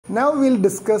Now we'll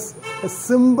discuss a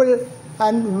simple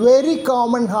and very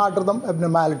common heart rhythm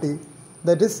abnormality,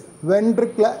 that is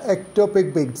ventricular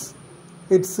ectopic beats.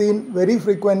 It's seen very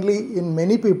frequently in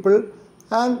many people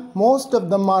and most of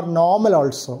them are normal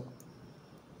also.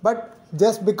 But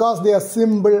just because they are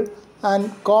simple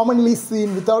and commonly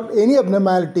seen without any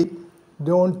abnormality,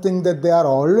 don't think that they are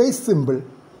always simple.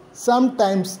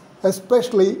 Sometimes,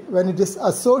 especially when it is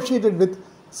associated with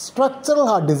structural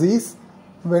heart disease,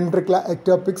 ventricular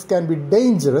ectopics can be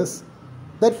dangerous.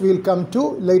 That we'll come to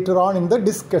later on in the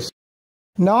discussion.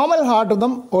 Normal heart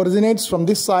rhythm originates from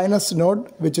the sinus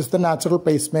node, which is the natural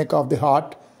pacemaker of the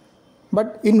heart.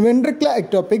 But in ventricular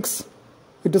ectopics,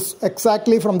 it is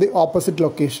exactly from the opposite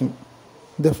location.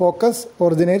 The focus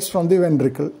originates from the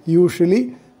ventricle,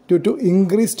 usually due to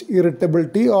increased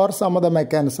irritability or some other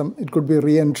mechanism. It could be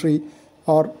re-entry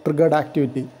or triggered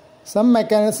activity. Some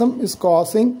mechanism is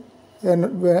causing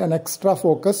an extra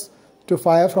focus to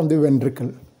fire from the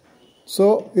ventricle.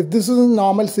 So if this is a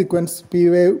normal sequence, P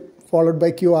wave followed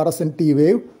by QRS and T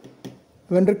wave,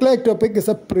 ventricular ectopic is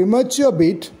a premature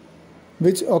beat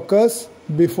which occurs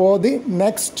before the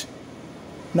next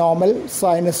normal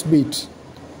sinus beat,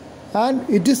 and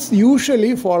it is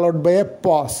usually followed by a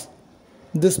pause.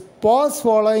 This pause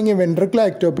following a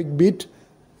ventricular ectopic beat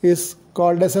is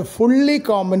called as a fully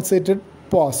compensated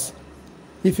pause.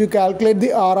 If you calculate the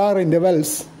RR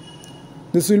intervals,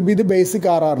 this will be the basic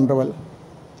RR interval.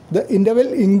 The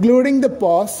interval including the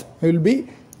pause will be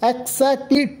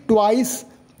exactly twice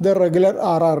the regular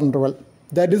RR interval.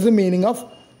 That is the meaning of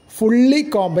fully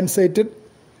compensated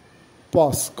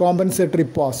pause, compensatory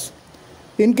pause.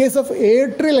 In case of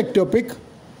atrial ectopic,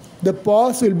 the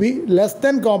pause will be less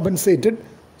than compensated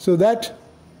so that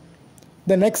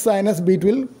the next sinus beat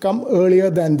will come earlier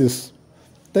than this.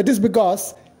 That is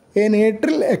because an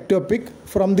atrial ectopic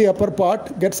from the upper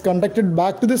part gets conducted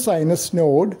back to the sinus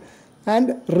node and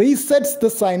resets the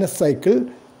sinus cycle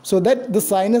so that the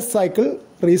sinus cycle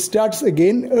restarts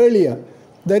again earlier.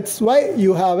 That's why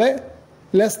you have a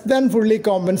less than fully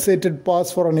compensated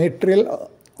pause for an atrial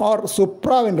or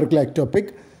supraventricular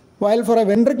ectopic, while for a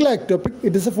ventricular ectopic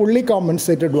it is a fully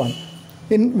compensated one.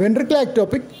 In ventricular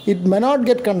ectopic, it may not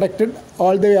get conducted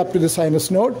all the way up to the sinus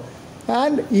node,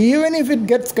 and even if it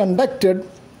gets conducted,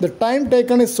 the time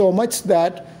taken is so much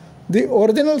that the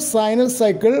original sinus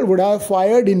cycle would have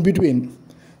fired in between.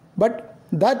 But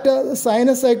that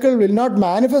sinus cycle will not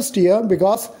manifest here,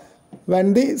 because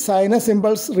when the sinus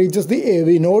impulse reaches the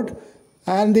AV node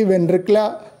and the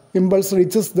ventricular impulse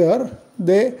reaches there,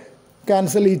 they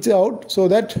cancel each out so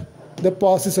that the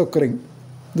pause is occurring.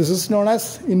 This is known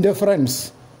as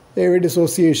interference, AV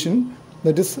dissociation.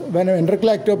 That is, when a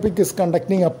ventricular ectopic is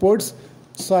conducting upwards,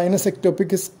 sinus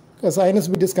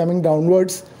beat is coming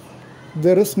downwards,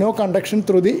 there is no conduction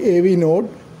through the AV node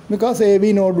because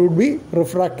AV node would be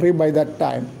refractory by that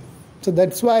time. So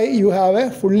that's why you have a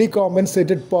fully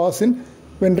compensated pause in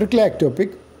ventricular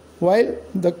ectopic, while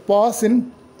the pause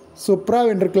in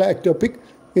supraventricular ectopic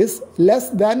is less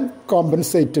than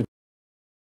compensated.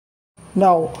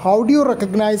 Now, how do you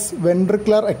recognize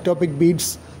ventricular ectopic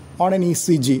beats on an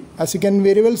ECG? As you can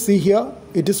very well see here,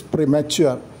 it is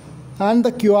premature, and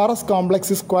the QRS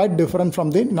complex is quite different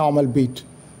from the normal beat.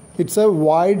 It's a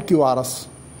wide QRS.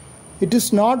 It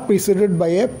is not preceded by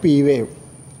a P wave,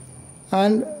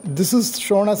 and this is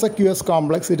shown as a QS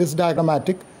complex. It is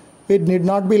diagrammatic. It need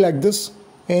not be like this.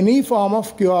 Any form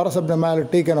of QRS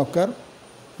abnormality can occur.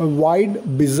 A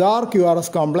wide, bizarre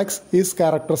QRS complex is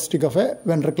characteristic of a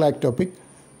ventricular ectopic,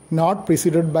 not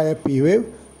preceded by a P wave,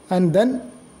 and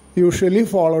then usually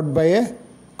followed by a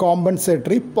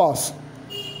compensatory pause.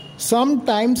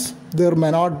 Sometimes there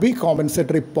may not be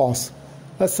compensatory pause.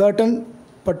 A certain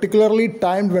particularly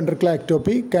timed ventricular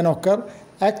ectopy can occur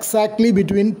exactly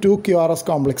between two QRS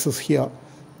complexes here.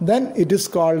 Then it is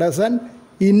called as an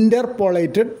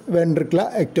interpolated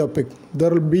ventricular ectopic. There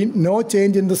will be no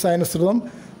change in the sinus rhythm.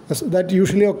 That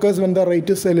usually occurs when the rate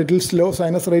is a little slow,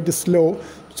 sinus rate is slow,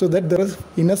 so that there is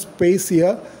enough space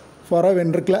here for a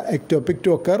ventricular ectopic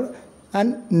to occur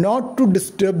and not to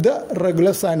disturb the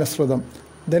regular sinus rhythm.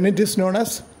 Then it is known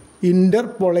as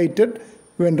interpolated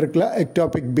ventricular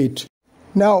ectopic beat.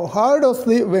 Now, how does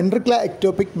the ventricular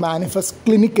ectopic manifest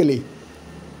clinically?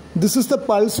 This is the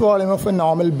pulse volume of a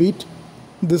normal beat.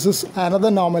 This is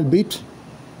another normal beat.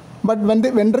 But when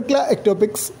the ventricular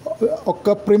ectopics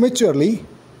occur prematurely,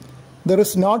 there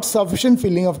is not sufficient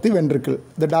filling of the ventricle.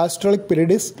 The diastolic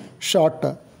period is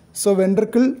shorter. So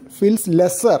ventricle fills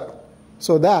lesser,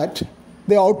 so that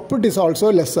the output is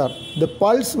also lesser. The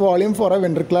pulse volume for a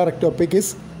ventricular ectopic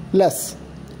is less.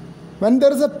 When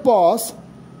there is a pause,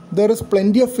 there is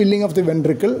plenty of filling of the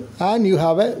ventricle and you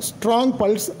have a strong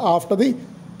pulse after the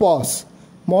pause.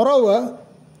 Moreover,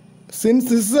 since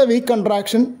this is a weak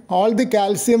contraction, all the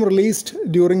calcium released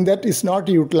during that is not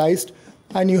utilized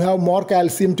and you have more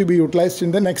calcium to be utilized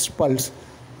in the next pulse.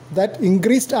 That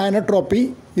increased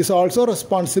inotropy is also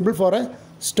responsible for a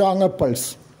stronger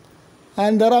pulse.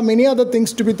 And there are many other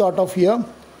things to be thought of here.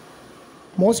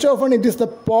 Most often it is the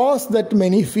pause that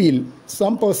many feel.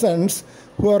 Some persons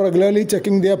who are regularly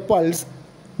checking their pulse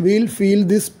will feel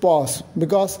this pause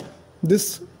because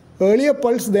this earlier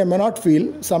pulse they may not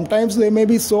feel. Sometimes they may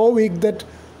be so weak that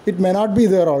it may not be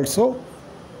there also.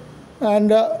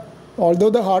 And although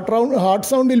the heart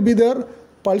sound will be there,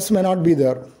 pulse may not be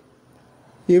there.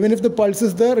 Even if the pulse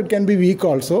is there, it can be weak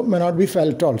also, may not be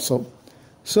felt also.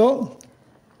 So,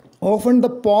 often the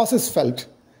pause is felt.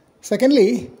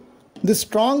 Secondly, the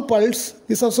strong pulse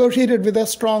is associated with a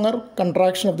stronger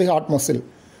contraction of the heart muscle.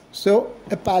 So,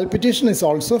 a palpitation is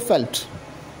also felt.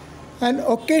 And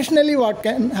occasionally what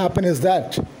can happen is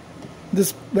that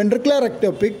this ventricular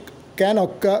ectopic can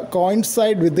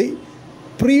coincide with the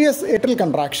previous atrial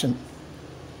contraction.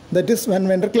 That is, when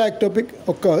ventricular ectopic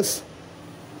occurs,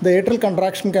 the atrial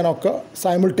contraction can occur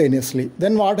simultaneously.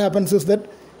 Then what happens is that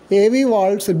AV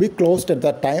valves will be closed at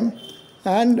that time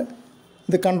and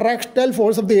the contractile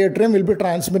force of the atrium will be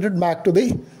transmitted back to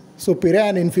the superior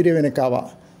and inferior vena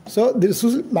cava. So this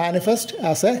will manifest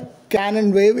as a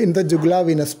cannon wave in the jugular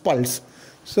venous pulse.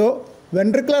 So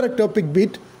ventricular ectopic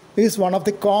beat is one of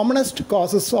the commonest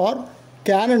causes for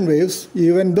cannon waves,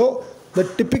 even though the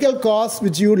typical cause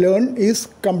which you learn is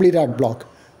complete heart block.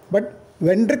 But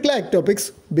ventricular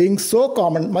ectopics being so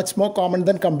common, much more common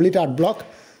than complete heart block,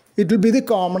 it will be the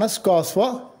commonest cause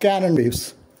for cannon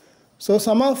waves. So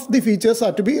some of the features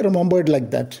are to be remembered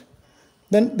like that.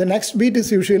 Then the next beat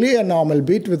is usually a normal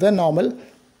beat with a normal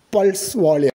pulse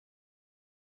volume.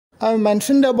 I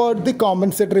mentioned about the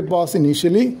compensatory pause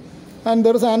initially, and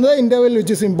there is another interval which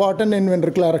is important in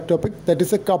ventricular ectopic, that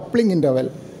is a coupling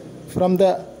interval from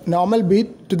the normal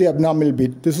beat to the abnormal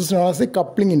beat. This is known as the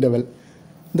coupling interval.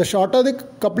 The shorter the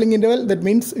coupling interval, that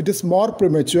means it is more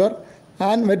premature,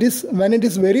 and when it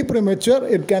is very premature,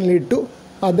 it can lead to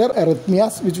other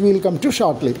arrhythmias which we will come to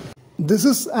shortly. This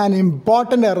is an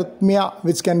important arrhythmia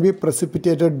which can be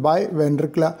precipitated by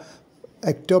ventricular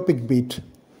ectopic beat.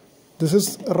 This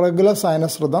is regular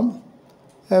sinus rhythm.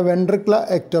 A ventricular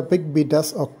ectopic beat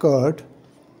has occurred,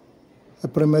 a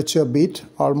premature beat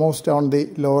almost on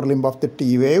the lower limb of the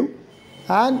T wave,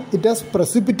 and it has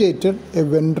precipitated a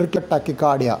ventricular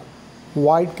tachycardia,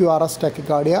 wide QRS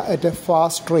tachycardia at a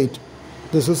fast rate.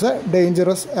 This is a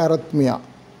dangerous arrhythmia.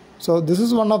 So this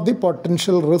is one of the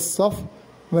potential risks of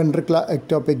ventricular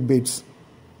ectopic beats.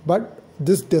 But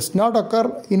this does not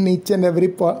occur in each and every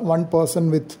one person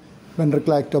with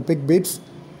ventricular ectopic beats.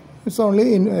 It's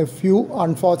only in a few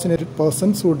unfortunate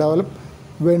persons who develop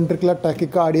ventricular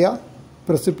tachycardia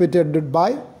precipitated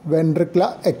by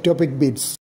ventricular ectopic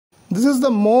beats. This is the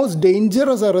most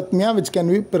dangerous arrhythmia which can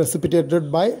be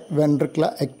precipitated by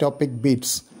ventricular ectopic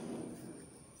beats,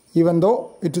 even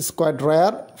though it is quite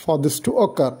rare for this to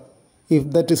occur.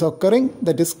 If that is occurring,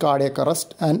 that is cardiac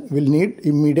arrest and will need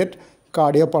immediate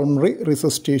cardiopulmonary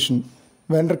resuscitation.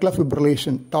 Ventricular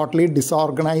fibrillation, totally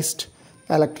disorganized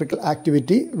electrical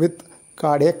activity with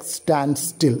cardiac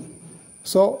standstill.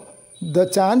 So the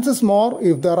chance is more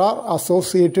if there are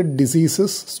associated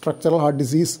diseases, structural heart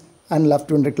disease and left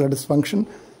ventricular dysfunction,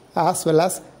 as well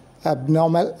as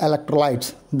abnormal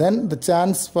electrolytes. Then the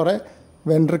chance for a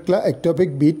ventricular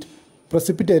ectopic beat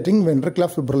precipitating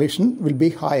ventricular fibrillation will be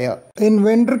higher. In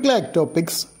ventricular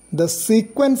ectopics, the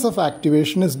sequence of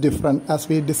activation is different, as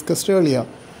we discussed earlier.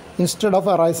 Instead of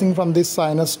arising from the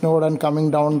sinus node and coming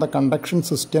down the conduction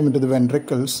system into the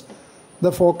ventricles,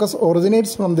 the focus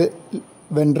originates from the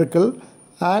ventricle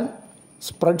and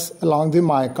spreads along the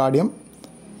myocardium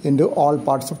into all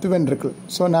parts of the ventricle.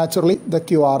 So naturally the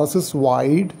QRS is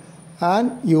wide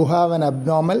and you have an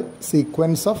abnormal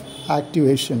sequence of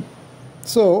activation.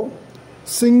 So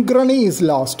synchrony is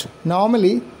lost.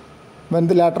 Normally when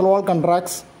the lateral wall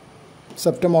contracts,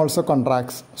 septum also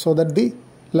contracts, so that the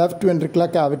left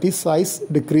ventricular cavity size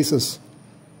decreases.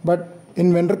 But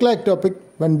in ventricular ectopic,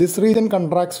 when this region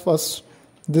contracts first,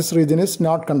 this region is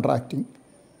not contracting.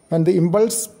 When the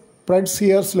impulse spreads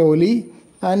here slowly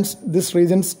and this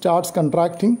region starts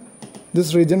contracting,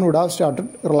 this region would have started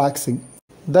relaxing.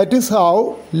 That is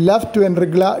how left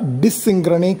ventricular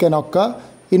dyssynchrony can occur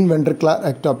in ventricular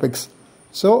ectopics.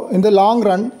 So in the long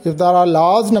run, if there are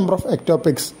large number of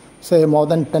ectopics, say more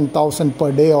than 10,000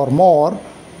 per day or more,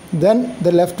 then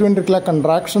the left ventricular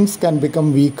contractions can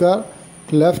become weaker,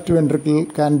 left ventricle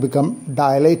can become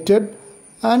dilated,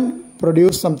 and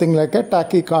produce something like a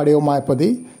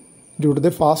tachycardiomyopathy due to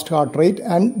the fast heart rate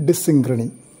and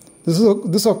dyssynchrony.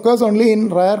 This occurs only in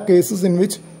rare cases in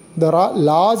which there are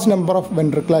large number of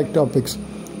ventricular ectopics.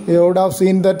 You would have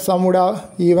seen that some would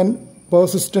have even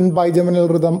persistent bigeminal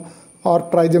rhythm or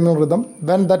trigeminal rhythm.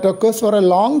 When that occurs for a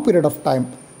long period of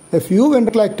time, a few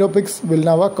ventricular ectopics will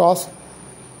never cause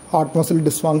heart muscle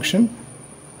dysfunction,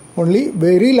 only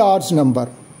very large number.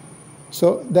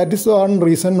 So that is one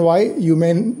reason why you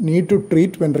may need to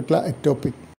treat ventricular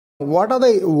ectopic. What are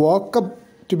the workup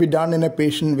to be done in a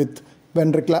patient with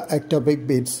ventricular ectopic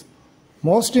beats?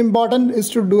 Most important is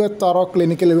to do a thorough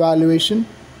clinical evaluation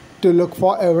to look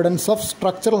for evidence of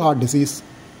structural heart disease,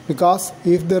 because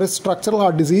if there is structural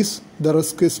heart disease, the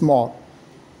risk is more.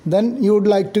 Then you would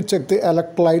like to check the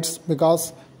electrolytes,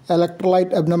 because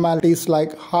electrolyte abnormalities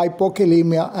like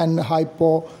hypokalemia and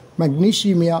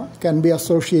hypomagnesemia can be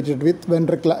associated with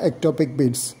ventricular ectopic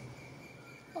beats.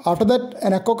 After that,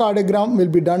 an echocardiogram will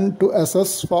be done to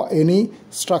assess for any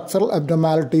structural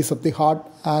abnormalities of the heart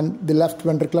and the left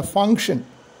ventricular function.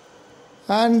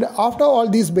 And after all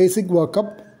these basic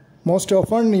workup, most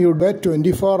often you do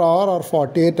 24-hour or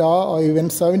 48-hour or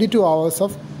even 72 hours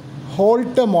of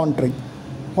Holter monitoring.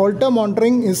 Holter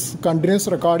monitoring is continuous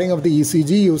recording of the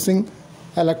ECG using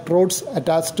electrodes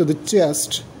attached to the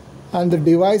chest, and the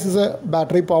device is a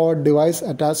battery-powered device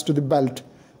attached to the belt.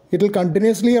 It will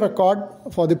continuously record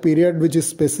for the period which is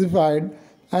specified,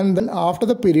 and then after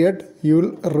the period you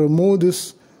will remove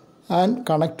this and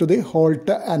connect to the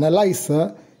Holter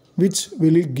analyzer, which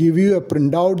will give you a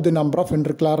printout the number of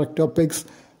ventricular ectopics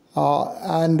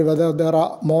and whether there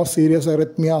are more serious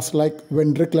arrhythmias like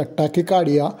ventricular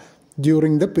tachycardia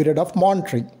during the period of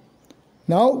monitoring.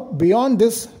 Now beyond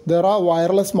this, there are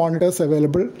wireless monitors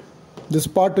available. This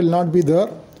part will not be there.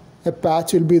 A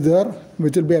patch will be there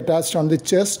which will be attached on the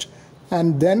chest,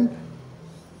 and then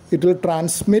it will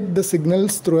transmit the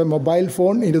signals through a mobile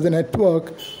phone into the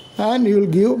network, and you will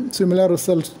give similar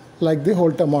results like the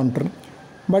Holter monitor.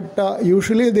 But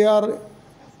usually they are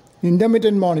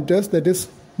intermittent monitors, that is,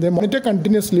 they monitor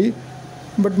continuously,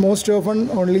 but most often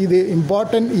only the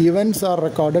important events are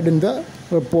recorded in the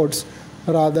reports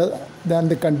rather than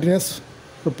the continuous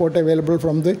report available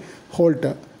from the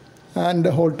Holter. And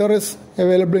the Holter is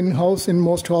available in-house in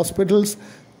most hospitals,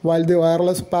 while the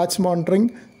wireless patch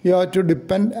monitoring you have to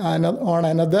depend on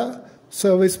another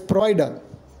service provider.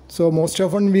 So most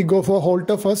often we go for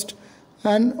Holter first,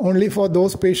 and only for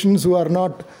those patients who are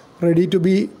not ready to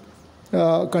be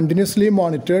continuously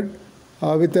monitored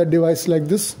with a device like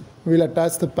this, we'll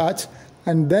attach the patch,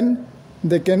 and then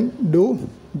they can do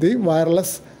the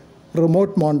wireless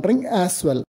remote monitoring as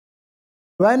well.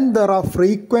 When there are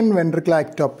frequent ventricular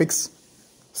ectopics,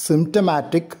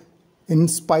 symptomatic in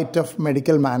spite of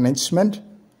medical management,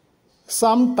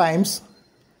 sometimes,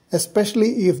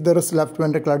 especially if there is left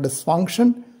ventricular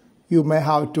dysfunction, you may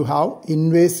have to have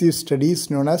invasive studies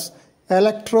known as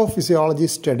electrophysiology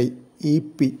study,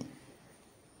 EP.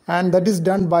 And that is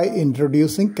done by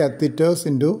introducing catheters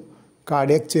into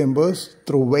cardiac chambers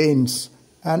through veins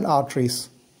and arteries,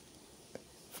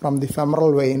 from the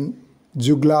femoral vein,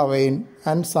 jugular vein,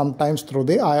 and sometimes through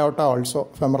the aorta also,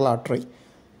 femoral artery.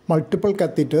 Multiple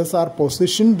catheters are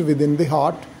positioned within the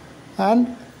heart,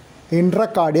 and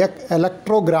intracardiac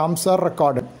electrograms are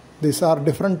recorded. These are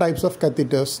different types of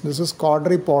catheters. This is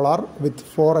quadripolar with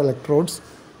 4 electrodes,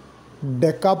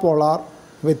 decapolar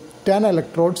with 10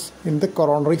 electrodes in the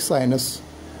coronary sinus,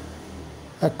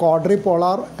 a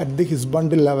quadripolar at the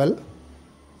His-bundle level,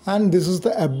 and this is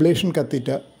the ablation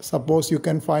catheter. Suppose you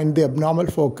can find the abnormal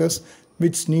focus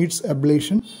which needs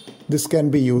ablation, this can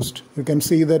be used. You can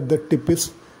see that the tip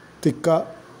is thicker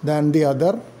than the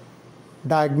other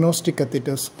diagnostic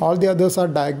catheters. All the others are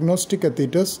diagnostic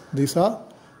catheters.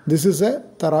 This is a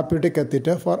therapeutic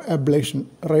catheter for ablation.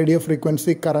 Radio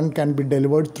frequency current can be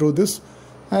delivered through this,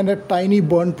 and a tiny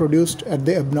burn produced at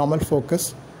the abnormal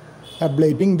focus,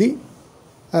 ablating the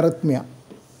arrhythmia.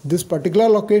 This particular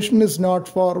location is not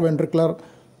for ventricular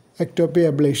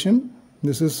ectopy ablation.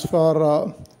 This is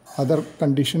for other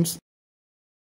conditions.